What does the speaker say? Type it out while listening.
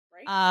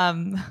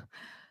Right.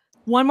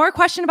 One more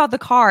question about the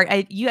car.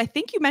 I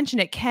think you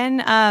mentioned it.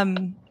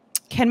 Can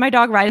my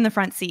dog ride in the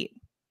front seat?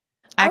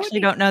 I actually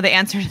don't know the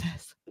answer to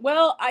this.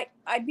 Well,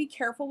 I'd be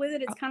careful with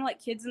it. It's kind of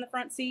like kids in the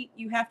front seat.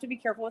 You have to be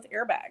careful with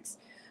airbags.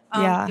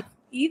 Yeah.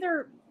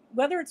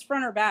 Whether it's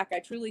front or back, I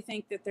truly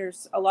think that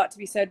there's a lot to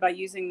be said by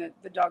using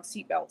the dog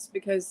seat belts,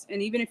 because,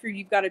 and even if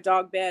you've got a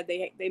dog bed,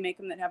 they make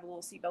them that have a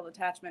little seatbelt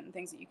attachment and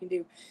things that you can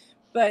do.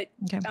 But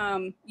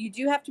you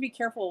do have to be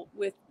careful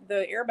with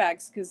the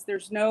airbags, because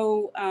there's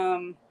no,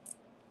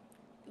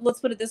 let's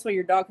put it this way,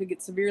 your dog could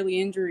get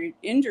severely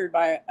injured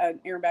by an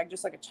airbag,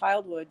 just like a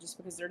child would, just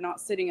because they're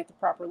not sitting at the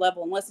proper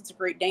level, unless it's a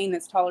Great Dane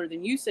that's taller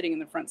than you sitting in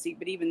the front seat.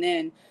 But even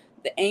then,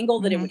 the angle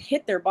that it would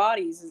hit their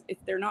bodies,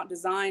 if they're not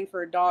designed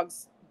for a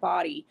dog's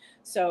body,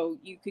 so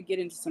you could get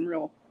into some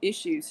real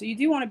issues. So you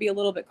do want to be a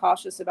little bit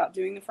cautious about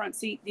doing the front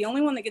seat. The only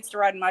one that gets to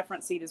ride in my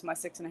front seat is my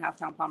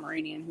 6.5-pound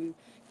Pomeranian, who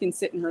can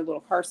sit in her little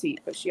car seat,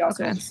 but she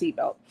also has a seat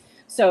belt.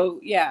 So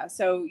yeah,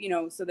 so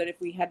so that if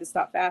we had to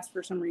stop fast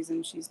for some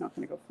reason, she's not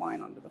going to go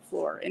flying onto the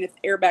floor. And if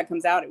the airbag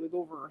comes out, it would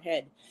go over her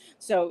head.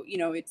 So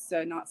it's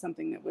not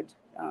something that would.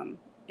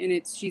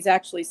 And she's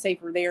actually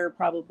safer there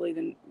probably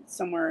than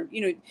somewhere.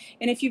 And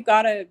if you've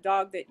got a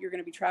dog that you're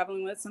going to be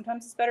traveling with,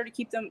 sometimes it's better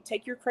to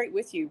take your crate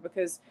with you,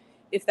 because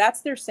if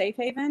that's their safe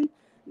haven,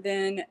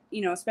 then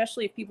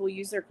especially if people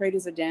use their crate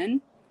as a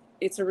den,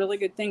 it's a really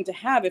good thing to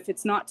have. If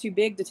it's not too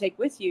big to take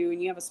with you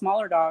and you have a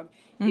smaller dog,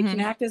 it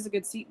can act as a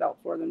good seatbelt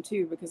for them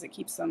too, because it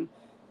keeps them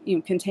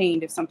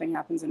contained if something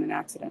happens in an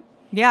accident.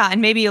 Yeah, and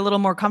maybe a little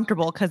more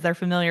comfortable because they're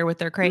familiar with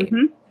their crate.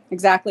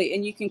 Exactly.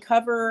 And you can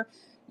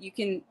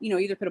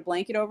either put a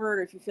blanket over it,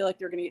 or if you feel like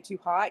they're going to get too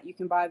hot, you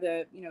can buy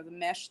the the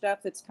mesh stuff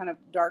that's kind of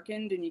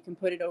darkened, and you can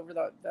put it over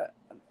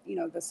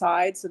the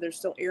sides, so there's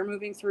still air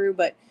moving through,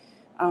 but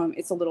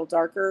it's a little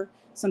darker.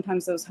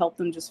 Sometimes those help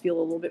them just feel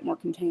a little bit more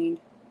contained.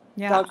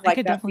 Yeah, dogs like I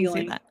could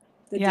definitely see that.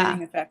 The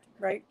denning effect,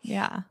 right?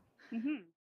 Yeah.